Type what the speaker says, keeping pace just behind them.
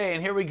And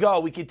here we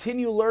go. We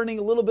continue learning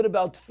a little bit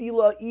about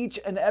tefillah each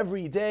and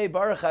every day.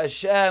 Baruch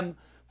Hashem.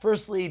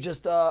 Firstly,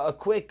 just a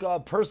quick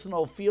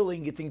personal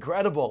feeling. It's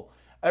incredible.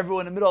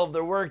 Everyone in the middle of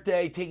their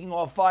workday taking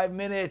off 5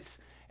 minutes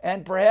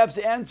and perhaps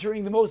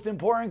answering the most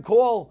important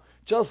call,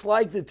 just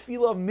like the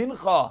tefillah of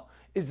mincha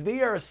is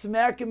there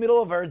smack in the middle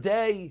of our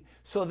day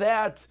so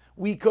that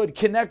we could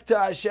connect to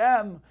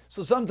Hashem.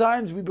 So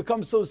sometimes we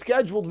become so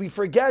scheduled, we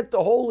forget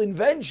the whole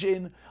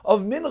invention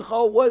of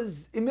mincha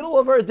was in the middle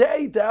of our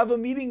day to have a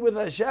meeting with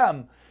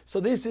Hashem. So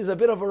this is a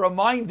bit of a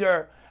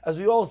reminder as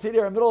we all sit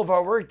here in the middle of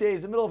our work days,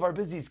 in the middle of our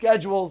busy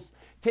schedules,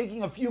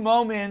 taking a few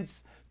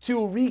moments to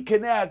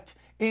reconnect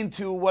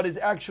into what is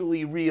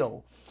actually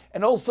real.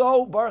 And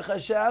also, Baruch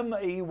Hashem,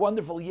 a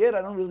wonderful Yid.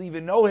 I don't really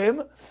even know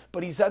him,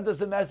 but he sent us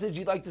a message.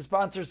 He'd like to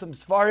sponsor some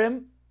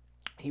Shearim.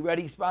 He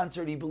already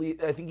sponsored,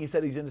 I think he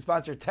said he's going to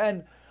sponsor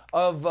 10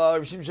 of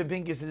Shearim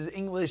Pincus's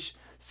English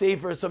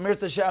Sefer. So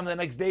Mirza Hashem, the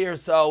next day or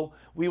so,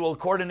 we will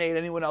coordinate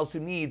anyone else who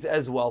needs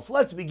as well. So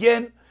let's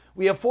begin.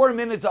 We have 4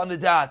 minutes on the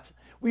dot.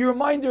 We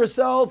remind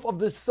ourselves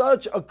of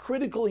such a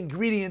critical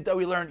ingredient that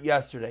we learned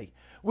yesterday,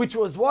 which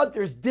was what?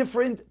 There's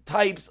different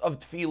types of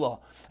tefillah.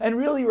 And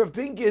really, Rav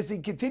Pincus, he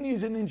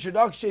continues in the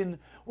introduction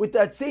with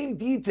that same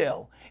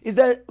detail, is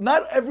that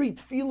not every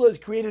tefillah is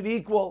created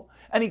equal.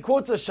 And he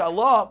quotes a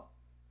shalah,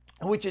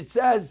 which it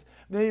says,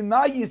 why are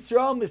Klal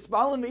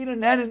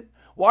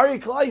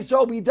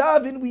Yisrael, we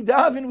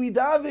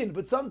daven,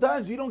 but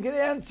sometimes we don't get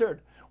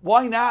answered.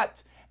 Why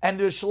not? And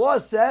the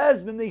shalah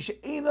says,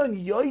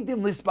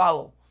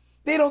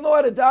 they don't know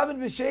how to daven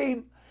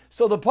v'shem.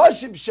 So the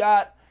Pashib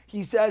Shat,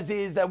 he says,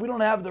 is that we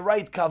don't have the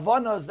right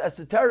kavanas, the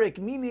esoteric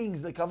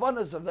meanings, the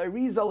kavanas of the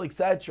Arizal,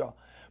 etc.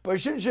 But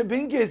Shearim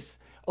Pincus,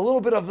 a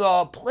little bit of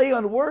the play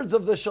on words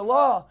of the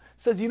Shalah,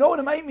 says, you know what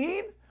it might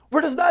mean?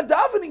 We're just not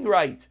davening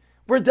right.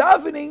 We're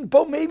davening,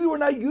 but maybe we're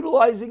not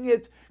utilizing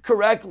it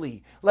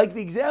correctly. Like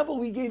the example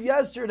we gave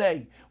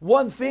yesterday.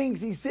 One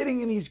thinks he's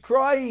sitting and he's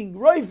crying,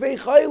 Roifei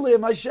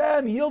Chaylim,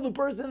 Hashem, heal the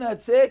person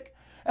that's sick.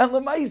 And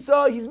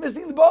Lemaisa, he's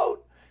missing the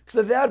boat.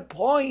 Because at that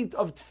point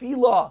of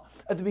tefillah,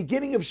 at the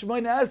beginning of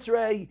Shemoneh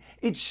Esrei,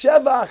 it's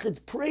shevach, it's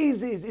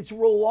praises, it's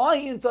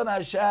reliance on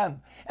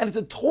Hashem. And it's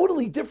a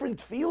totally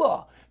different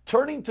tefillah.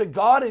 Turning to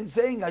God and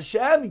saying,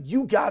 Hashem,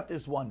 you got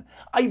this one.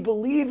 I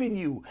believe in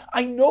you.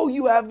 I know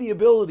you have the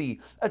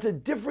ability. That's a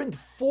different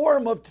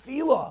form of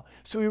tefillah.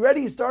 So we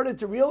already started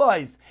to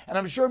realize, and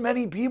I'm sure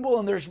many people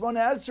in their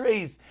Shemoneh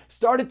Esreis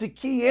started to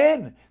key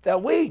in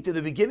that, wait, to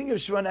the beginning of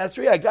Shemoneh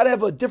Esrei, I got to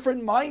have a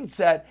different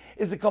mindset.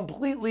 Is a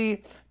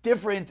completely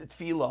different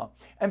tefillah.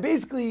 And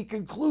basically he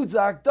concludes the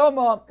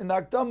Hakdama. In the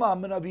Hakdama, I'm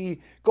going to be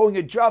going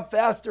a drop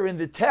faster in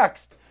the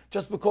text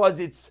just because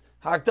it's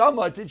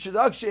Hakdama, it's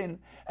introduction.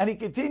 And he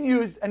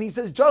continues and he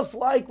says, just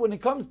like when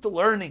it comes to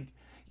learning,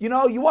 you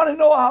want to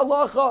know a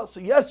halacha. So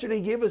yesterday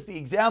he gave us the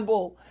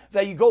example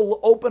that you go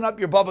open up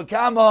your Baba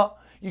Kama,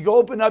 you go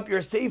open up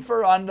your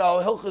Sefer on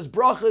Hilchas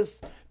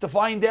Brachas to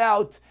find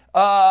out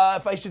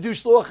if I should do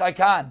Shluach, I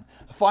can.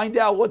 Find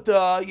out what,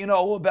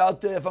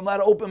 about if I'm allowed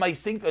to open my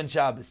sink on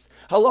Shabbos.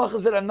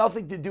 Halachas that have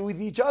nothing to do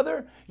with each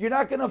other, you're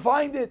not going to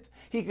find it.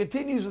 He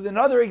continues with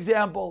another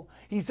example.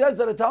 He says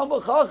that a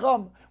Talmud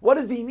Chacham, what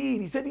does he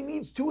need? He said he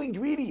needs 2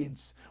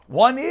 ingredients.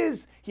 One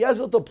is he has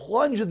to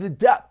plunge the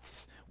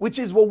depths, which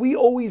is what we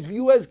always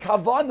view as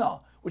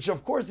kavana, which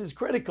of course is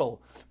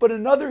critical. But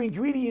another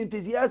ingredient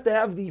is he has to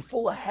have the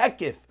full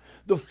hekif,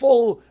 the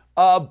full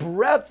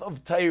breadth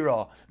of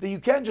Torah, that you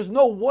can't just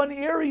know one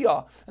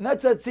area. And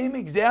that's that same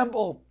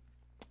example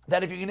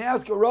that if you can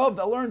ask a Rav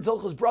that learns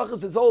Hilchos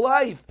Brachos his whole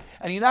life,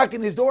 and you knock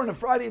on his door on a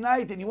Friday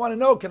night and you want to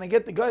know, can I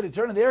get the guy to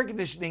turn on the air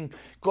conditioning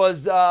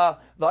because the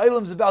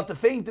Eilam's about to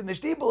faint in the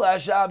Shtibel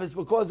Shabbos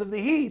because of the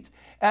heat.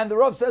 And the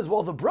Rav says,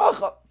 well, the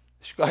bracha,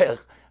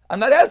 Shkoyach, I'm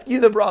not asking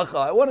you the bracha.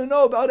 I want to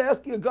know about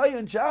asking a guy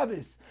on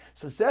Shabbos.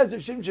 So says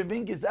Rav Shearim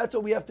Pincus, that's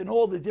what we have to know,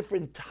 all the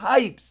different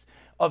types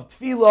of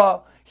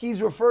tefillah.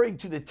 He's referring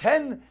to the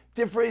 10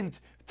 different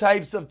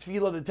types of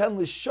tefillah, the 10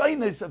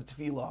 lishonos of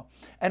tefillah.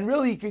 And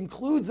really he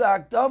concludes the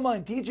Hakdama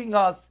in teaching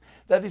us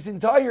that this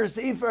entire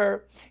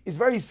Sefer is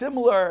very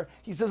similar.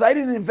 He says, I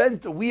didn't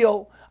invent the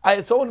wheel.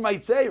 Someone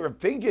might say, Rav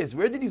Pincus,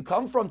 where did you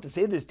come from to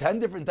say there's 10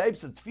 different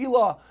types of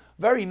tefillah?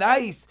 Very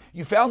nice.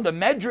 You found the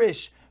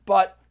medrash,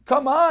 but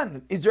come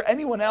on, is there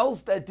anyone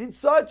else that did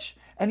such?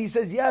 And he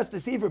says, yes, the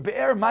Sefer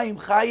Be'er Mayim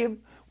Chayim,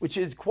 which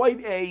is quite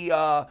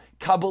a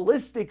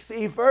Kabbalistic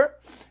Sefer.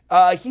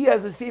 He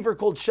has a Sefer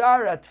called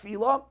Shar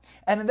Tefillah,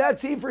 and in that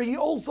Sefer he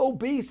also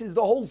bases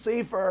the whole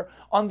Sefer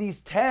on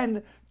these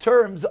 10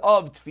 terms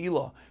of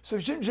Tefillah. So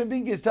Shearim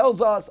Pincus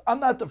tells us, I'm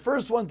not the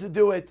first one to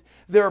do it.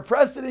 There are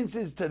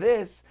precedences to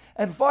this.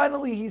 And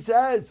finally he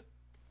says,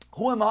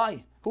 who am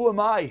I? Who am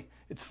I?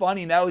 It's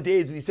funny,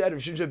 nowadays we said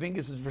if Shearim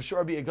Pincus would for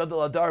sure be a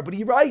Gadol Adar, but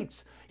he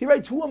writes,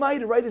 who am I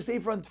to write a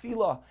Sefer on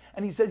Tefillah?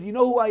 And he says, you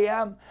know who I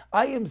am?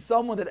 I am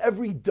someone that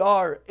every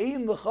dar,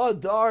 ein l'cha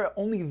dar,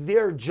 only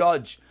their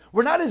judge.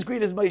 We're not as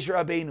great as Moshe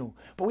Rabbeinu,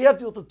 but we have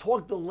to be able to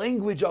talk the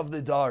language of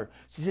the Dar.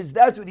 She says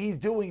that's what he's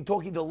doing,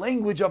 talking the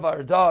language of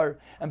our Dar.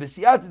 And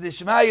B'siyata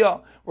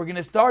D'Shmaya, we're going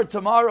to start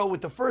tomorrow with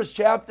the first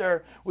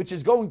chapter, which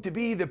is going to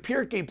be the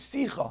Pirkei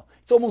Psicha.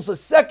 It's almost a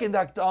second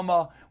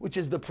Akdama, which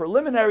is the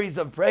preliminaries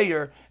of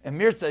prayer. And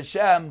Mirza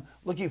Hashem,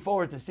 looking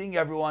forward to seeing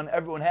everyone.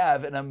 Everyone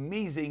have an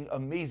amazing,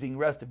 amazing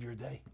rest of your day.